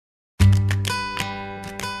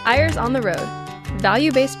Eyres on the Road,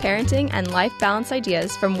 value-based parenting and life balance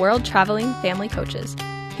ideas from world-traveling family coaches.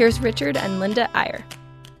 Here's Richard and Linda Eyre.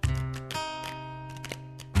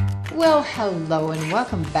 Well, hello and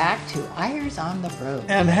welcome back to Eyres on the Road.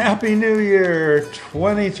 And Happy New Year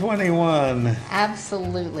 2021.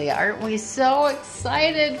 Absolutely. Aren't we so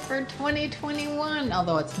excited for 2021?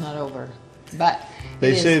 Although it's not over. But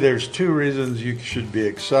they say there's two reasons you should be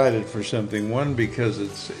excited for something. One, because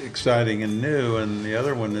it's exciting and new, and the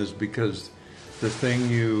other one is because the thing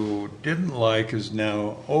you didn't like is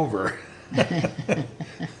now over.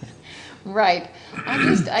 Right.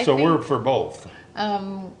 I so think, we're for both.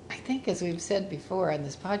 I think, as we've said before on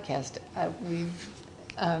this podcast,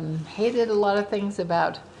 we've hated a lot of things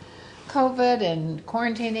about COVID and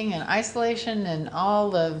quarantining and isolation and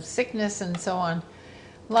all the sickness and so on,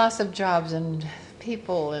 loss of jobs and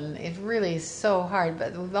people, and it really is so hard,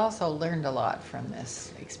 but we've also learned a lot from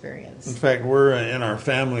this experience. In fact, we're in our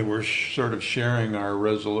family, we're sort of sharing our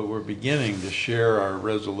we're beginning to share our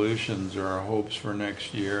resolutions or our hopes for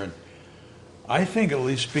next year, and I think, at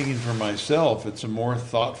least speaking for myself, it's a more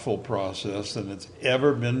thoughtful process than it's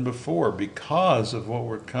ever been before because of what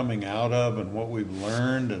we're coming out of and what we've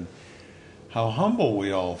learned and how humble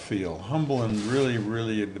we all feel. Humble in really,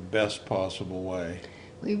 really the best possible way.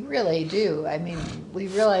 We really do. I mean, we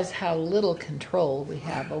realize how little control we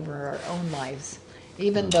have over our own lives.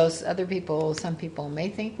 Even those other people, some people may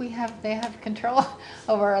think they have control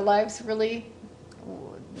over our lives. Really,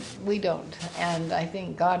 we don't. And I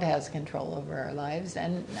think God has control over our lives,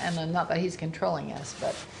 and not that He's controlling us,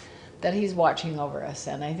 but that He's watching over us.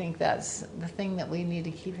 And I think that's the thing that we need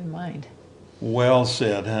to keep in mind. Well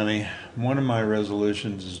said, honey. One of my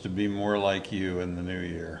resolutions is to be more like you in the new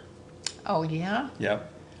year. Oh, yeah? Yep.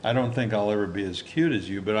 I don't think I'll ever be as cute as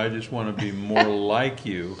you, but I just want to be more like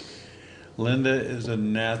you. Linda is a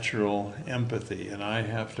natural empathy, and I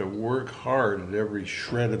have to work hard at every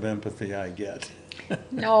shred of empathy I get.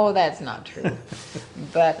 No, that's not true.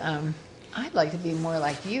 But I'd like to be more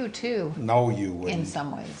like you, too. No, you wouldn't. In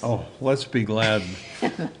some ways. Oh, let's be glad.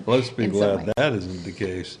 Let's be glad that isn't the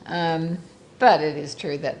case. But it is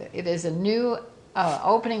true that it is a new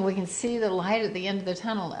opening. We can see the light at the end of the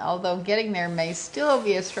tunnel, although getting there may still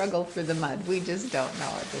be a struggle through the mud. We just don't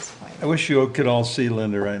know at this point. I wish you could all see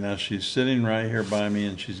Linda right now. She's sitting right here by me,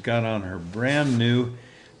 and she's got on her brand new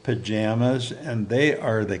pajamas, and they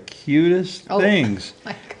are the cutest things.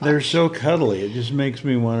 They're so cuddly. It just makes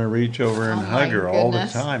me want to reach over and hug her all the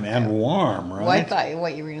time, and warm, right? Well, I thought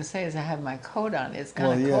what you were going to say is I have my coat on. It's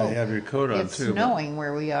kind of cold. You have your coat on, it's too. It's snowing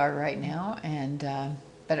where we are right now, and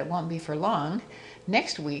but it won't be for long.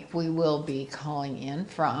 Next week we will be calling in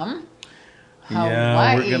from Hawaii.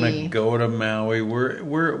 Yeah, we're gonna go to Maui.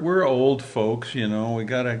 We're old folks, you know. We're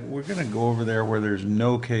gonna go over there where there's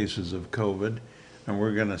no cases of COVID. And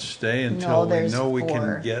we're going to stay until we know we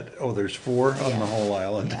can get... Oh, there's 4 on the whole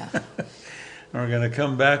island. Yeah. And we're going to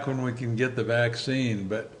come back when we can get the vaccine.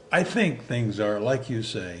 But I think things are, like you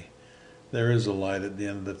say, there is a light at the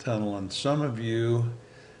end of the tunnel. And some of you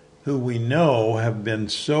who we know have been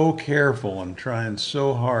so careful and trying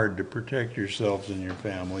so hard to protect yourselves and your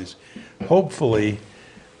families, hopefully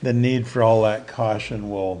the need for all that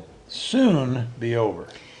caution will soon be over.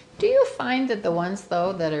 Do you find that the ones,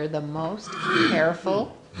 though, that are the most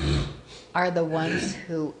careful are the ones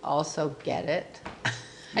who also get it?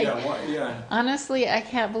 Yeah. Honestly, I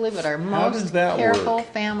can't believe it. Our most careful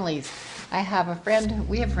families. I have a friend,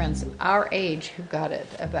 we have friends our age who got it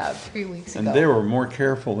about 3 weeks ago. And they were more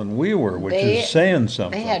careful than we were, which is saying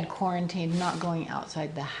something. They had quarantined, not going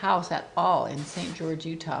outside the house at all in St. George,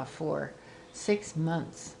 Utah for 6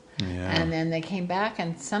 months. Yeah. And then they came back,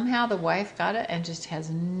 and somehow the wife got it and just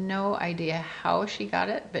has no idea how she got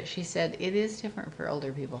it, but she said it is different for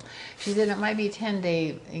older people. She said it might be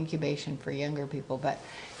 10-day incubation for younger people, but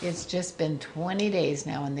it's just been 20 days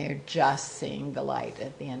now, and they're just seeing the light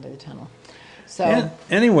at the end of the tunnel. So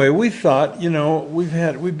anyway, we thought, you know,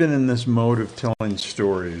 we've been in this mode of telling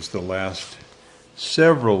stories the last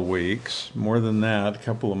several weeks, more than that, a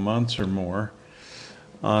couple of months or more.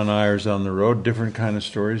 On Eyres on the Road, different kind of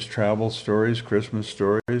stories, travel stories, Christmas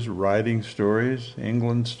stories, riding stories,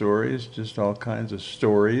 England stories, just all kinds of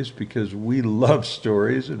stories, because we love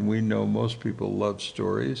stories, and we know most people love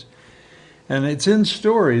stories. And it's in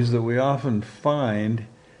stories that we often find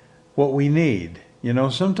what we need. You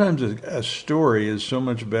know, sometimes a story is so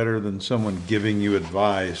much better than someone giving you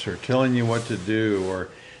advice or telling you what to do or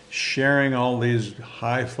sharing all these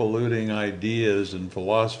highfalutin ideas and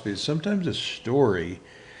philosophies. Sometimes a story,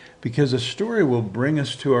 because a story will bring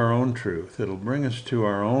us to our own truth. It'll bring us to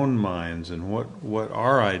our own minds and what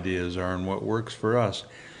our ideas are and what works for us.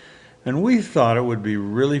 And we thought it would be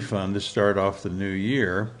really fun to start off the new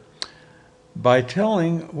year by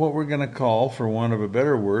telling what we're going to call, for want of a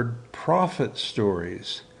better word, prophet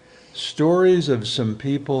stories. Stories of some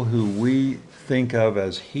people who we think of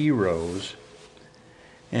as heroes.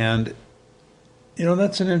 And,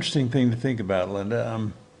 that's an interesting thing to think about,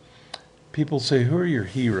 Linda. People say, who are your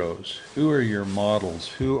heroes? Who are your models?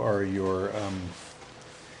 Who are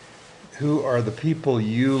the people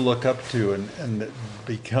you look up to and that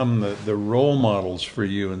become the role models for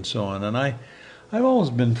you and so on? And I've always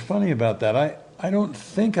been funny about that. I don't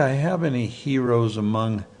think I have any heroes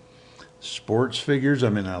among sports figures. I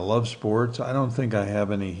mean, I love sports. I don't think I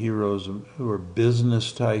have any heroes who are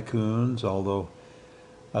business tycoons, although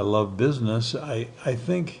I love business. I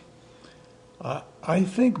think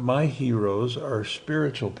my heroes are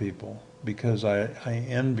spiritual people because I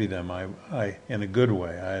envy them. I in a good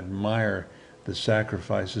way. I admire the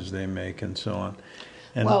sacrifices they make and so on.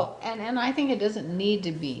 And and I think it doesn't need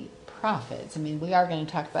to be prophets. I mean, we are going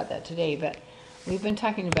to talk about that today, but we've been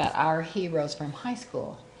talking about our heroes from high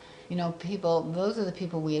school. Those are the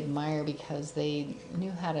people we admire because they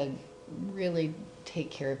knew how to really take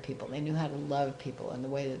care of people. They knew how to love people in the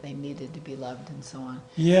way that they needed to be loved and so on.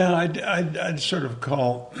 Yeah, I'd sort of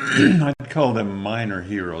call I'd call them minor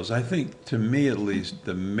heroes. I think, to me at least,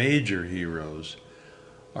 the major heroes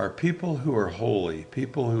are people who are holy,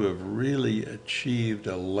 people who have really achieved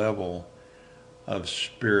a level of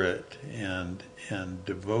spirit and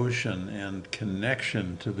devotion and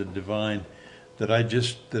connection to the divine that I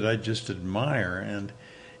just admire. And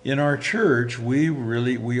in our church,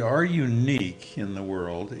 we are unique in the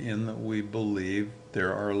world in that we believe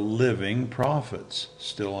there are living prophets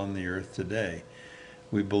still on the earth today.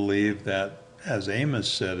 We believe that, as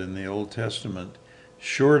Amos said in the Old Testament,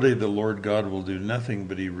 surely the Lord God will do nothing,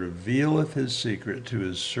 but he revealeth his secret to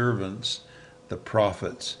his servants, the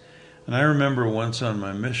prophets. And I remember once on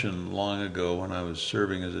my mission long ago when I was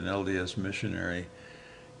serving as an LDS missionary,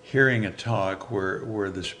 hearing a talk where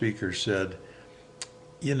the speaker said,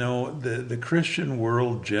 the Christian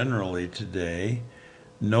world generally today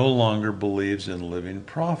no longer believes in living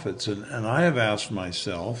prophets. And I have asked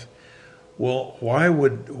myself, well, why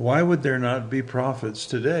would there not be prophets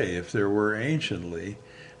today if there were anciently?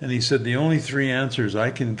 And he said, the only three answers I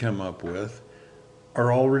can come up with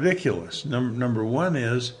are all ridiculous. Number one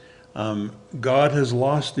is, God has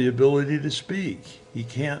lost the ability to speak. He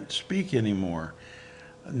can't speak anymore.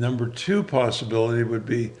 Number two possibility would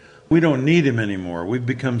be, we don't need him anymore. We've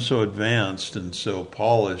become so advanced and so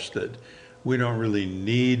polished that we don't really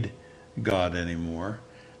need God anymore.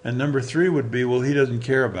 And number three would be, well, he doesn't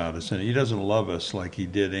care about us and he doesn't love us like he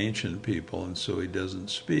did ancient people, and so he doesn't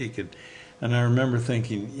speak. And I remember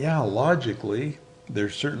thinking, yeah, logically, there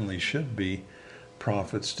certainly should be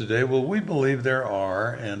prophets today. Well, we believe there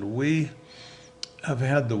are, and we have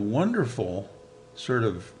had the wonderful sort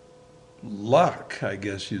of luck, I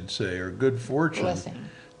guess you'd say, or good fortune.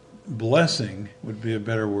 Blessing would be a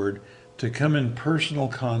better word, to come in personal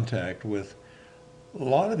contact with a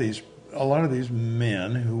lot of these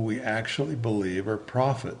men who we actually believe are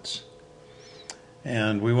prophets.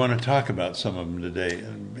 And we want to talk about some of them today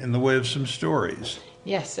in the way of some stories.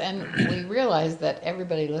 Yes, and we realize that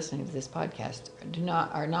everybody listening to this podcast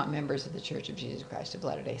are not members of the Church of Jesus Christ of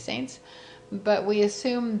Latter-day Saints, but we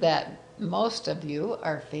assume that most of you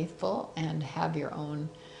are faithful and have your own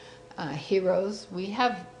heroes. We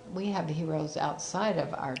have heroes outside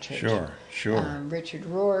of our church. Sure. Richard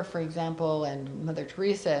Rohr, for example, and Mother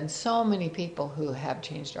Teresa, and so many people who have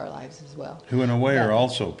changed our lives as well. Who, in a way, are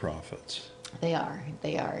also prophets. They are,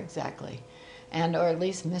 exactly. And, or at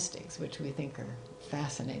least mystics, which we think are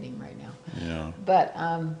fascinating right now. Yeah. But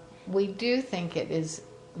we do think it is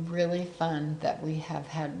really fun that we have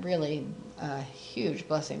had really a huge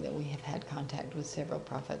blessing that we have had contact with several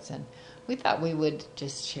prophets, and we thought we would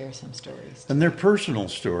just share some stories. And they're personal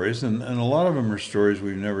stories, and a lot of them are stories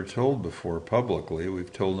we've never told before publicly.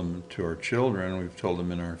 We've told them to our children, we've told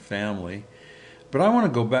them in our family. But I want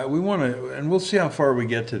to go back, and we'll see how far we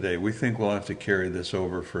get today. We think we'll have to carry this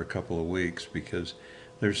over for a couple of weeks because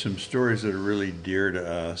there's some stories that are really dear to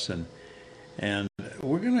us, and I'm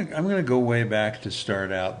gonna go way back to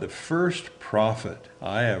start out. The first prophet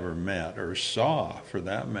I ever met, or saw for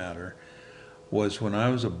that matter, was when I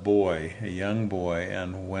was a young boy,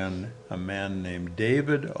 and when a man named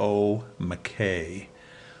David O. McKay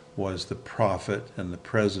was the prophet and the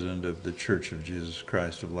president of the Church of Jesus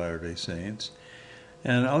Christ of Latter-day Saints.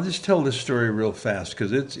 And I'll just tell this story real fast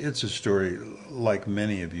because it's a story like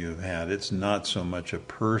many of you have had. It's not so much a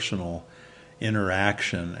personal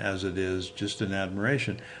interaction as it is just an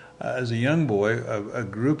admiration. as a young boy, a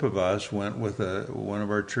group of us went with one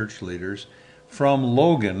of our church leaders from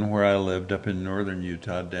Logan, where I lived up in northern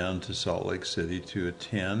Utah, down to Salt Lake City to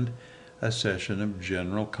attend a session of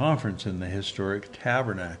General Conference in the historic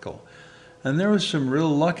Tabernacle. And there was some real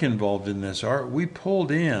luck involved in this. We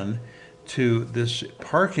pulled in to this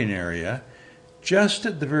parking area just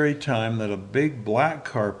at the very time that a big black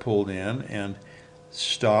car pulled in and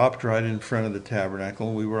stopped right in front of the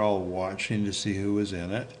tabernacle. We were all watching to see who was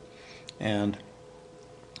in it. And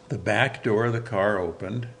the back door of the car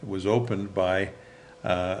opened. It was opened by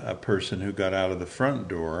a person who got out of the front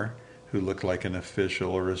door, who looked like an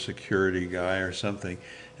official or a security guy or something.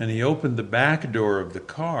 And he opened the back door of the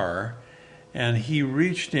car, and he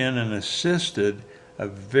reached in and assisted a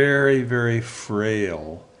very, very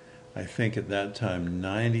frail, I think at that time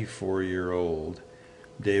 94-year-old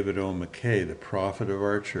David O. McKay, the prophet of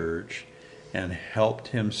our church, and helped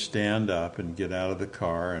him stand up and get out of the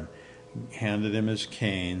car, and handed him his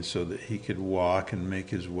cane so that he could walk and make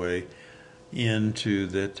his way into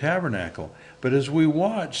the tabernacle. But as we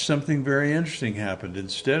watched, something very interesting happened.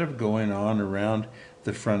 Instead of going on around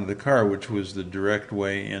the front of the car, which was the direct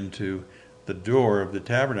way into the door of the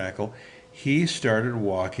tabernacle, he started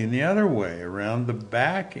walking the other way, around the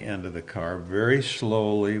back end of the car, very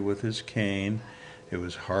slowly with his cane. It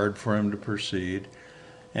was hard for him to proceed.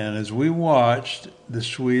 And as we watched, the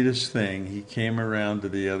sweetest thing, he came around to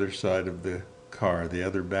the other side of the car, the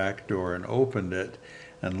other back door, and opened it.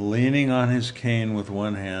 And leaning on his cane with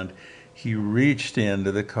one hand, he reached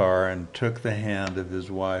into the car and took the hand of his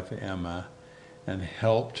wife, Emma, and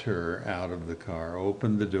helped her out of the car,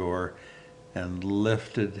 opened the door, and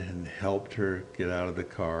lifted and helped her get out of the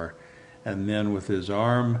car. And then with his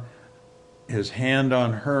hand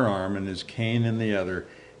on her arm and his cane in the other,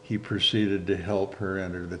 he proceeded to help her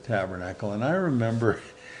enter the tabernacle. And I remember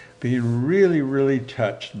being really, really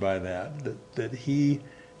touched by that he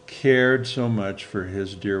cared so much for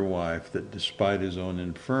his dear wife that despite his own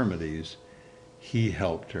infirmities, he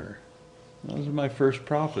helped her. That was my first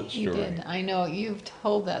prophet story. You did. I know you've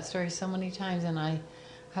told that story so many times, and I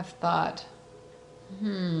have thought,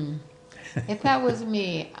 if that was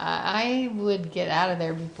me, I would get out of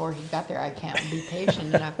there before he got there. I can't be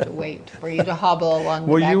patient enough to wait for you to hobble along the back of the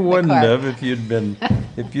car. Well, you wouldn't have if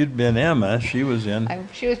you'd been Emma. She was in.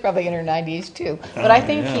 She was probably in her 90s too. But I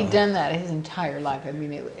think he'd done that his entire life. I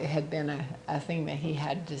mean, it had been a thing that he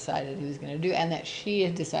had decided he was going to do, and that she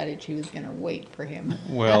had decided she was going to wait for him.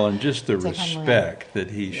 Well, and just the respect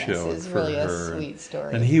that he showed it's for really her. A sweet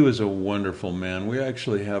story. And he was a wonderful man. We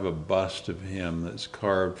actually have a bust of him that's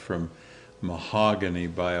carved from mahogany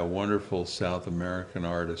by a wonderful South American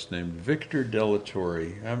artist named Victor de la Torre.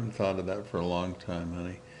 I haven't thought of that for a long time,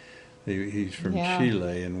 honey. He's from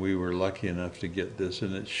Chile, and we were lucky enough to get this,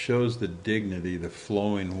 and it shows the dignity, the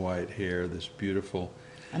flowing white hair, this beautiful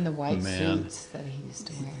and the white man. suits that he used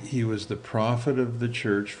to wear. He was the prophet of the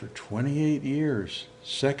church for 28 years,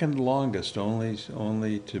 second longest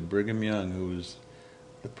only to Brigham Young, who was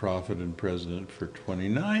the prophet and president for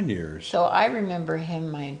 29 years. So I remember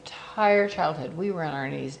him my entire childhood. We were on our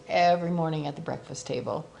knees every morning at the breakfast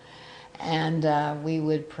table, and we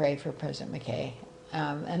would pray for President McKay.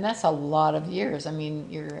 And that's a lot of years. I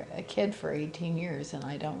mean, you're a kid for 18 years, and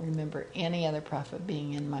I don't remember any other prophet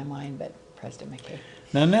being in my mind but President McKay.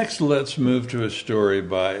 Now, next, let's move to a story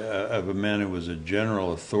of a man who was a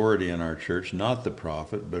general authority in our church, not the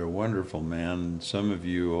prophet, but a wonderful man. Some of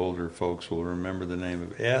you older folks will remember the name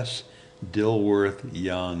of S. Dilworth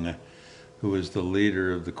Young, who was the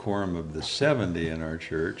leader of the Quorum of the 70 in our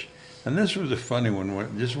church. And this was a funny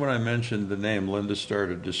one. Just when I mentioned the name, Linda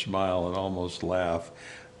started to smile and almost laugh,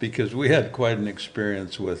 because we had quite an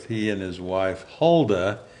experience with he and his wife,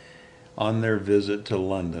 Huldah, on their visit to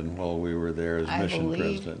London while we were there as mission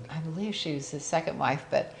president. I believe she was his second wife,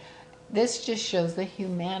 but this just shows the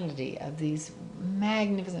humanity of these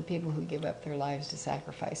magnificent people who give up their lives to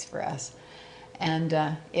sacrifice for us. And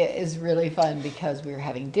it is really fun because we were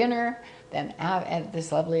having dinner then at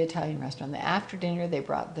this lovely Italian restaurant. After dinner, they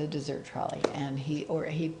brought the dessert trolley, and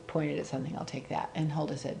he pointed at something. I'll take that. And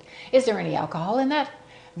Huldah said, "Is there any alcohol in that?"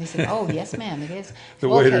 And they said, "Oh, yes, ma'am, it is." The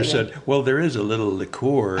waiter said, "Well, there is a little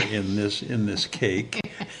liqueur in this cake."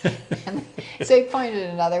 So he pointed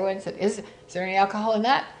at another one and said, "Is there any alcohol in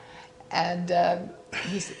that?" And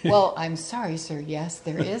he said, "Well, I'm sorry, sir. Yes,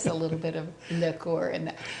 there is a little bit of liqueur in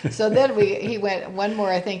that." So then he went one more,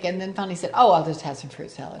 I think, and then finally said, "Oh, I'll just have some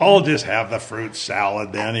fruit salad." I'll just have the fruit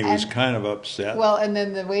salad then. He was kind of upset. Well, and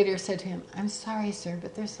then the waiter said to him, "I'm sorry, sir,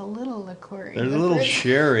 but there's a little liqueur in There's the a little fruit."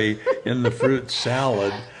 sherry in the fruit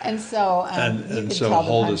salad. And so and so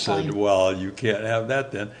Huldah said, "Well, you can't have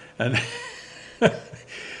that then." And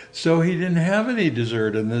So he didn't have any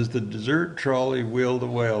dessert, and as the dessert trolley wheeled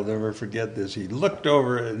away, I'll never forget this. He looked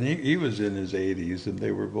over, and he was in his 80s, and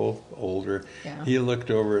they were both older. Yeah. He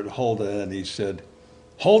looked over at Hulda, and he said,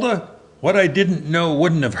 "Hulda, what I didn't know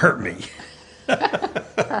wouldn't have hurt me."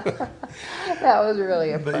 That was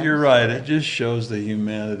really a But fun you're right. story. It just shows the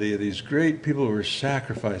humanity of these great people who are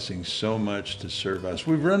sacrificing so much to serve us.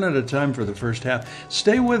 We've run out of time for the first half.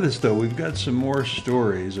 Stay with us, though. We've got some more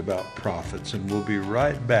stories about prophets, and we'll be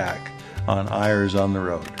right back on Eyres on the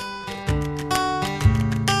Road.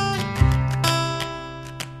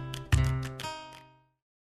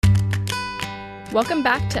 Welcome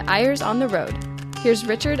back to Eyres on the Road. Here's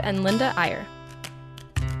Richard and Linda Eyre.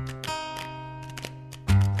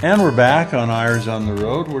 And we're back on Eyres on the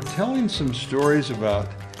Road. We're telling some stories about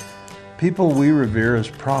people we revere as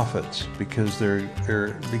prophets because they're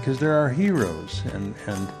our heroes.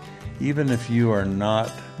 And even if you are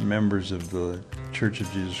not members of the Church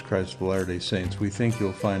of Jesus Christ of Latter-day Saints, we think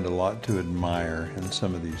you'll find a lot to admire in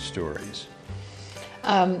some of these stories.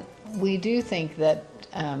 We do think that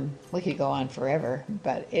we could go on forever,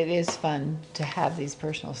 but it is fun to have these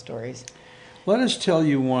personal stories. Let us tell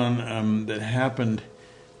you one that happened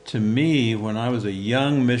to me when I was a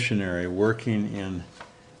young missionary working in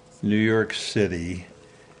New York City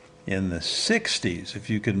in the 60s, if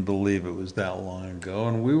you can believe it was that long ago.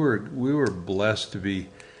 And we were blessed to be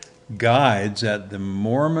guides at the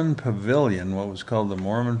Mormon Pavilion, what was called the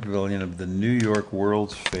Mormon Pavilion of the New York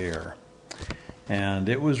World's Fair. And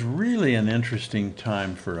it was really an interesting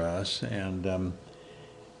time for us. And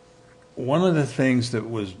one of the things that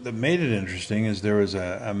made it interesting is there was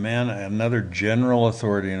a man, another general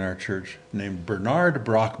authority in our church named Bernard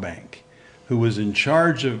Brockbank, who was in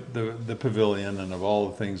charge of the pavilion and of all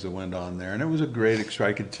the things that went on there. And it was a great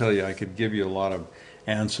experience. I could give you a lot of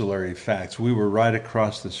ancillary facts. We were right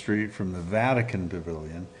across the street from the Vatican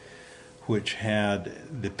Pavilion, which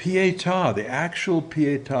had the Pietà, the actual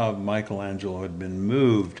Pietà of Michelangelo had been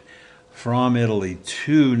moved from Italy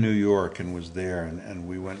to New York and was there, and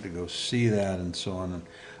we went to go see that and so on. And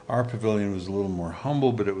our pavilion was a little more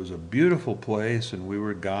humble, but it was a beautiful place, and we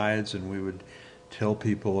were guides, and we would tell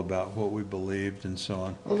people about what we believed and so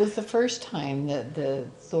on. Well, it was the first time that the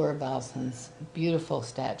Thorvaldsen's beautiful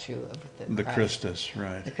statue of The Christ, Christus,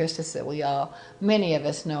 right. the Christus that many of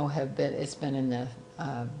us know it's been in the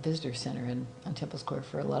visitor center on Temple Square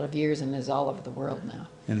for a lot of years and is all over the world now.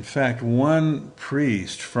 In fact, one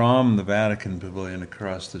priest from the Vatican Pavilion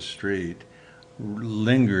across the street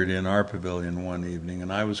lingered in our pavilion one evening,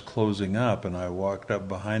 and I was closing up, and I walked up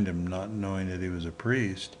behind him not knowing that he was a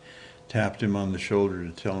priest, tapped him on the shoulder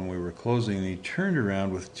to tell him we were closing, and he turned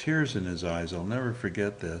around with tears in his eyes. I'll never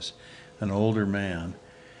forget this, an older man,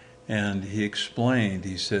 and he explained,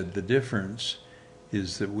 he said, the difference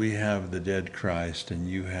is that we have the dead Christ and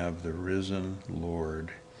you have the risen Lord.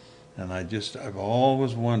 And I've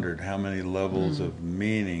always wondered how many levels of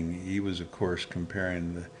meaning. He was, of course,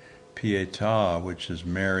 comparing the Pietà, which is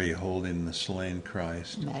Mary holding the slain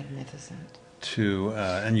Christ, Magnificent. to,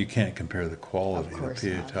 and you can't compare the quality. Of course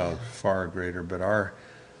The not, Pietà yeah. is far greater, but our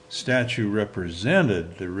statue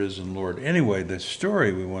represented the risen Lord. Anyway, the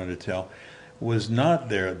story we wanted to tell was not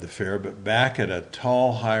there at the fair, but back at a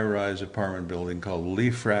tall, high-rise apartment building called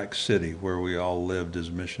Leafrack City, where we all lived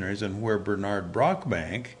as missionaries, and where Bernard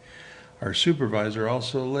Brockbank, our supervisor,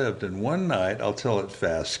 also lived. And one night, I'll tell it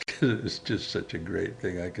fast, because it was just such a great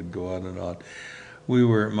thing, I could go on and on.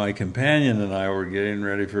 My companion and I were getting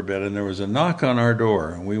ready for bed, and there was a knock on our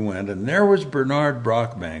door, and we went, and there was Bernard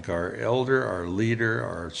Brockbank, our elder, our leader,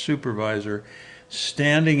 our supervisor,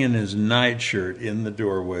 standing in his nightshirt in the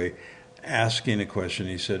doorway, asking a question.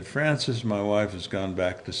 He said, "Frances, my wife, has gone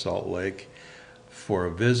back to Salt Lake for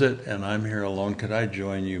a visit, and I'm here alone. Could I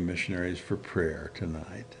join you missionaries for prayer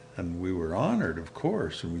tonight?" And we were honored, of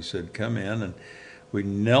course, and we said, "Come in." And we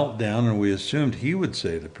knelt down, and we assumed he would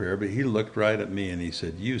say the prayer, but he looked right at me, and he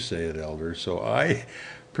said, "You say it, elder." So I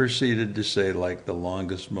proceeded to say, like, the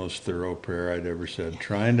longest, most thorough prayer I'd ever said,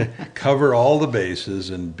 trying to cover all the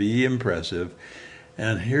bases and be impressive.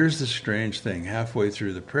 And here's the strange thing. Halfway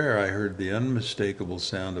through the prayer, I heard the unmistakable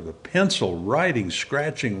sound of a pencil writing,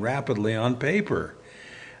 scratching rapidly on paper.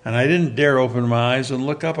 And I didn't dare open my eyes and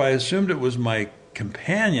look up. I assumed it was my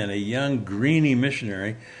companion, a young, greeny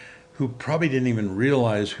missionary, who probably didn't even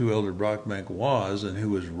realize who Elder Brockbank was and who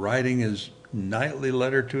was writing his nightly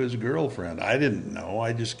letter to his girlfriend. I didn't know.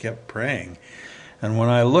 I just kept praying. And when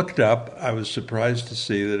I looked up, I was surprised to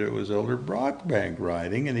see that it was Elder Brockbank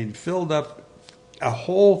writing, and he'd filled up a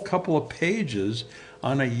whole couple of pages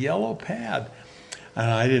on a yellow pad. And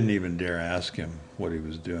I didn't even dare ask him what he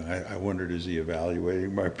was doing. I wondered, is he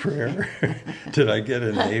evaluating my prayer? Did I get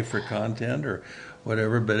an A for content or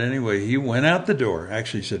whatever? But anyway, he went out the door,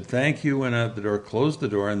 actually said, thank you, went out the door, closed the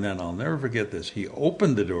door, and then I'll never forget this. He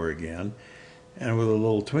opened the door again, and with a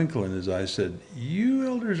little twinkle in his eye said, you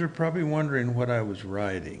elders are probably wondering what I was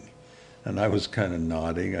writing. And I was kind of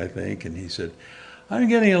nodding, I think, and he said, I'm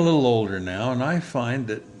getting a little older now, and I find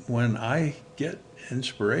that when I get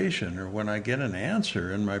inspiration or when I get an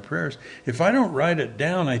answer in my prayers, if I don't write it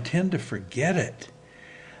down, I tend to forget it.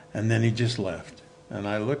 And then he just left. And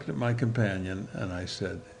I looked at my companion and I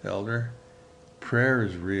said, Elder, prayer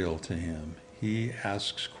is real to him. He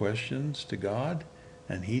asks questions to God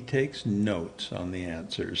and he takes notes on the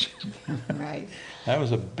answers. Right. That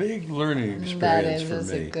was a big learning experience for me. That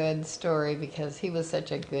is a good story because he was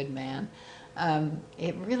such a good man.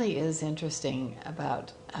 It really is interesting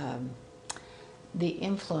about the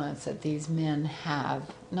influence that these men have,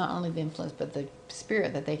 not only the influence, but the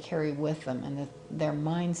spirit that they carry with them, and their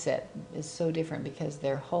mindset is so different because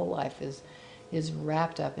their whole life is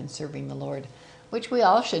wrapped up in serving the Lord, which we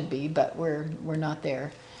all should be, but we're not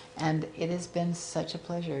there. And it has been such a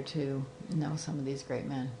pleasure to know some of these great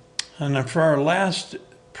men. And for our last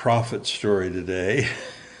prophet story today,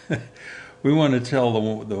 we want to tell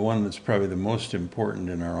the one that's probably the most important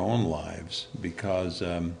in our own lives, because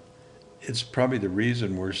it's probably the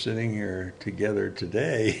reason we're sitting here together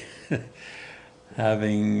today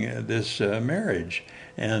having this marriage.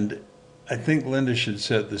 And I think Linda should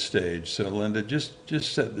set the stage. So Linda, just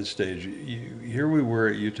set the stage. Here we were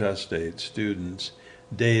at Utah State, students,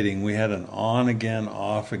 dating. We had an on-again,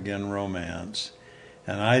 off-again romance.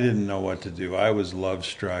 And I didn't know what to do. I was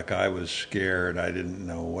love-struck. I was scared. I didn't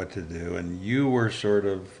know what to do. And you were sort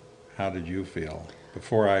of, how did you feel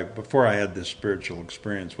before I had this spiritual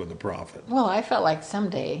experience with a prophet? Well, I felt like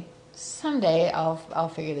someday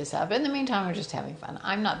I'll figure this out. But in the meantime, we're just having fun.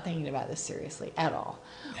 I'm not thinking about this seriously at all.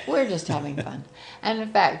 We're just having fun. And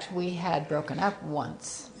in fact, we had broken up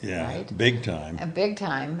once. Yeah, right? Big time. A big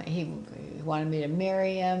time. He wanted me to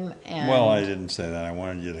marry him. And well, I didn't say that. I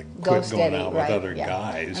wanted you to quit going out with other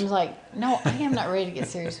guys. I was like, no, I am not ready to get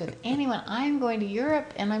serious with anyone. I'm going to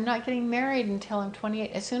Europe, and I'm not getting married until I'm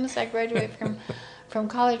 28. As soon as I graduate from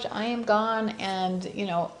college, I am gone. And,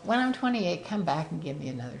 when I'm 28, come back and give me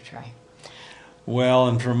another try. Well,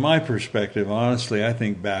 and from my perspective, honestly, I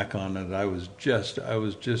think back on it, I was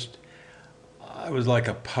like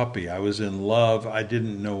a puppy. I was in love. I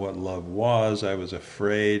didn't know what love was. I was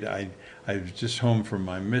afraid. I was just home from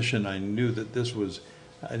my mission. I knew that this was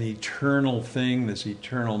an eternal thing, this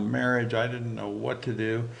eternal marriage. I didn't know what to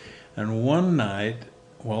do. And one night,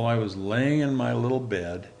 while I was laying in my little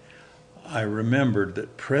bed, I remembered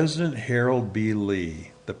that President Harold B.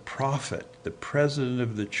 Lee, the prophet, the president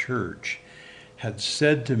of the church, had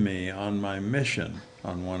said to me on my mission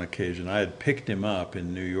on one occasion. I had picked him up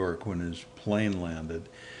in New York when his plane landed,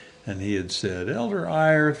 and he had said, Elder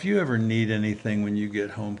Iyer, if you ever need anything when you get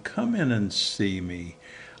home, come in and see me.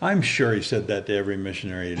 I'm sure he said that to every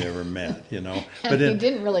missionary he'd ever met, But he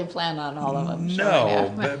didn't really plan on all of them.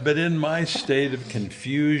 No, but in my state of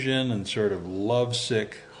confusion and sort of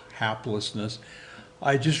lovesick haplessness,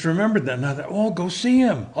 I just remembered that, and I thought, I'll go see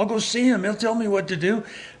him. He'll tell me what to do.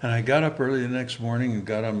 And I got up early the next morning and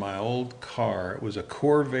got on my old car. It was a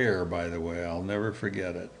Corvair, by the way. I'll never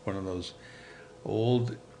forget it. One of those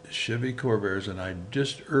old Chevy Corvairs. And I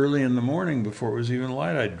just early in the morning, before it was even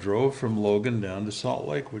light, I drove from Logan down to Salt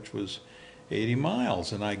Lake, which was 80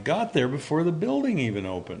 miles. And I got there before the building even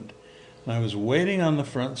opened. And I was waiting on the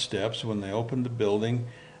front steps when they opened the building.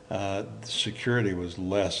 The security was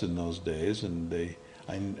less in those days, and they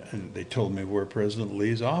told me where President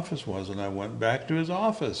Lee's office was, and I went back to his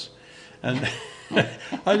office. And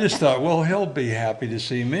I just thought, well, he'll be happy to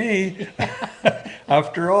see me.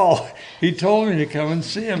 After all, he told me to come and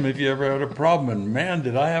see him if you ever had a problem, and man,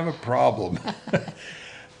 did I have a problem.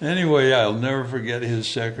 Anyway, I'll never forget his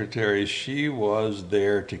secretary. She was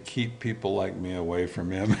there to keep people like me away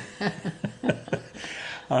from him.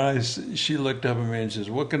 She looked up at me and says,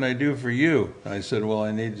 what can I do for you? I said, well,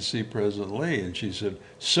 I need to see President Lee. And she said,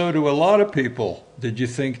 so do a lot of people. Did you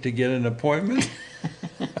think to get an appointment?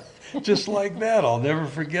 Just like that. I'll never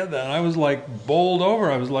forget that. And I was like bowled over.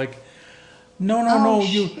 I was like, no,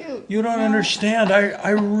 you don't understand.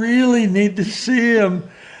 I really need to see him.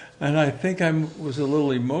 And I think I was a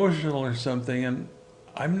little emotional or something. And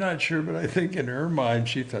I'm not sure, but I think in her mind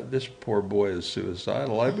she thought, this poor boy is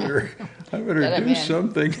suicidal. I better do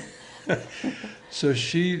something. So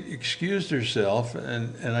she excused herself,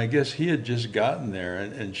 and I guess he had just gotten there,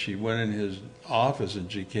 and she went in his office,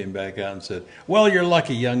 and she came back out and said, well, you're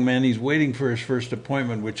lucky, young man. He's waiting for his first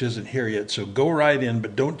appointment, which isn't here yet, so go right in,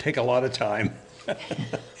 but don't take a lot of time.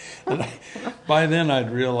 By then,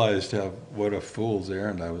 I'd realized what a fool's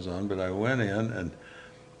errand I was on, but I went in,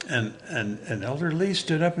 and Elder Lee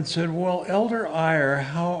stood up and said, well, Elder Iyer,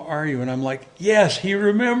 how are you? And I'm like, yes, he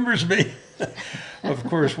remembers me. Of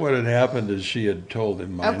course, what had happened is she had told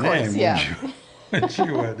him my name when she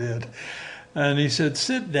went in. And he said,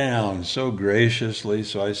 sit down, so graciously.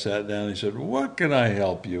 So I sat down. He said, what can I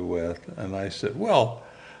help you with? And I said, well,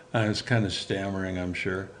 I was kind of stammering, I'm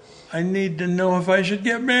sure. I need to know if I should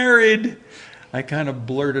get married. I kind of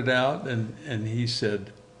blurted out, and he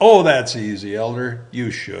said, oh, that's easy, Elder.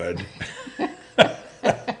 You should.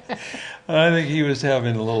 I think he was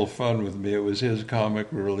having a little fun with me. It was his comic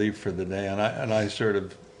relief for the day, and I sort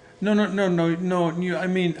of, no. I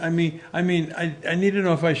mean, I need to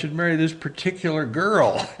know if I should marry this particular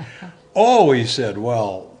girl. Oh, he said,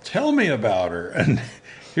 well, tell me about her. And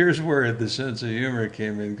here's where the sense of humor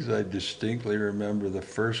came in, because I distinctly remember the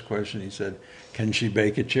first question he said, can she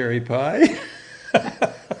bake a cherry pie?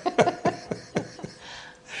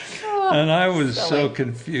 And I was so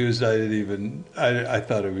confused, I didn't even, I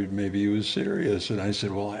thought maybe he was serious. And I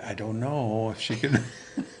said, well, I don't know if she can.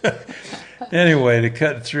 Anyway, to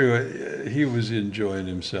cut through it, he was enjoying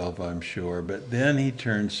himself, I'm sure. But then he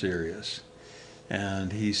turned serious.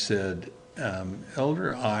 And he said,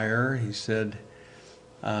 Elder Iyer, he said,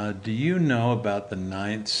 do you know about the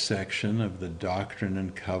 9th section of the Doctrine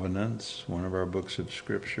and Covenants, one of our books of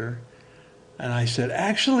Scripture? And I said,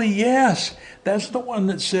 actually, yes. That's the one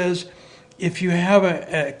that says, if you have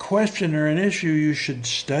a question or an issue, you should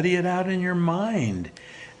study it out in your mind.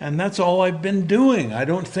 And that's all I've been doing. I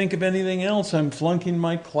don't think of anything else. I'm flunking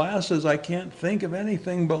my classes. I can't think of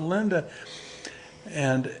anything but Linda.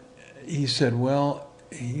 And he said, well,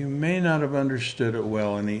 you may not have understood it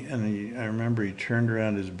well. And I remember he turned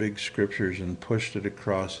around his big scriptures and pushed it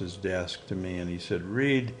across his desk to me. And he said,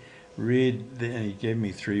 read. And he gave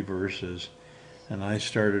me 3 verses. And I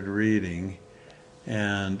started reading,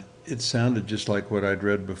 and it sounded just like what I'd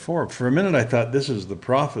read before. For a minute, I thought, this is the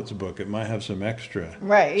prophet's book. It might have some extra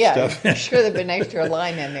stuff in it. Sure, there'd been an extra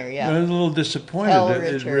line in there, yeah. I was a little disappointed.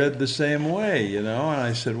 It read the same way, And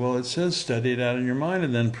I said, well, it says study it out in your mind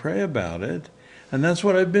and then pray about it. And that's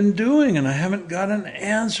what I've been doing, and I haven't got an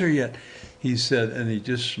answer yet. He said, and he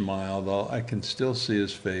just smiled. I can still see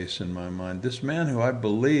his face in my mind. This man who I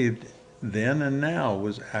believed then and now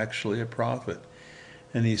was actually a prophet.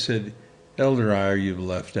 And he said, Elder Iyer, you've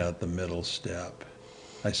left out the middle step.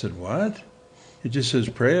 I said, what? It just says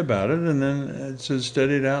pray about it, and then it says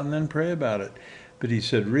study it out and then pray about it. But he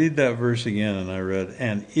said, read that verse again, and I read,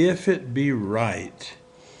 and if it be right,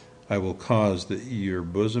 I will cause that your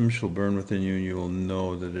bosom shall burn within you, and you will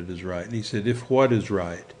know that it is right. And he said, if what is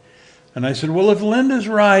right? And I said, well, if Linda's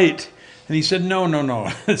right. And he said,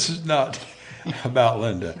 no, this is not about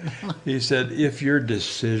Linda. He said, if your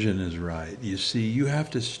decision is right, you see, you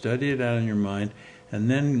have to study it out in your mind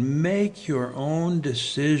and then make your own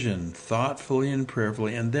decision thoughtfully and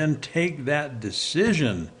prayerfully, and then take that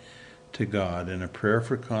decision to God in a prayer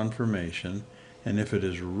for confirmation. And if it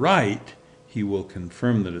is right, he will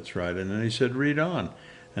confirm that it's right. And then he said, read on.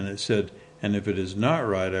 And it said, and if it is not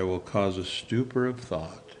right, I will cause a stupor of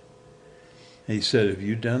thought. He said, have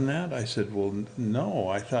you done that? I said, well, no.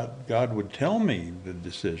 I thought God would tell me the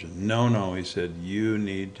decision. No. He said, you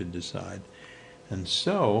need to decide. And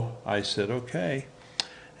so I said, okay.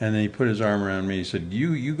 And then he put his arm around me. He said,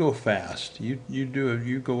 you go fast. You do it.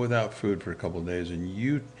 You go without food for a couple of days, and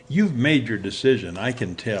you've made your decision. I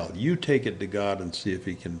can tell. You take it to God and see if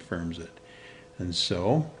he confirms it. And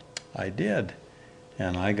so I did.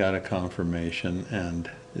 And I got a confirmation, and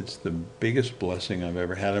it's the biggest blessing I've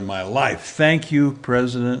ever had in my life. Thank you,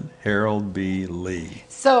 President Harold B. Lee.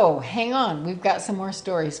 So, hang on. We've got some more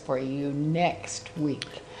stories for you next week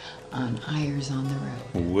on Eyres on the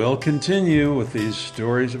Road. We'll continue with these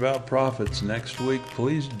stories about prophets next week.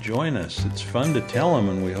 Please join us. It's fun to tell them,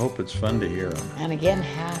 and we hope it's fun to hear them. And again,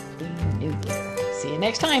 Happy New Year. See you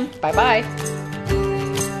next time. Bye-bye.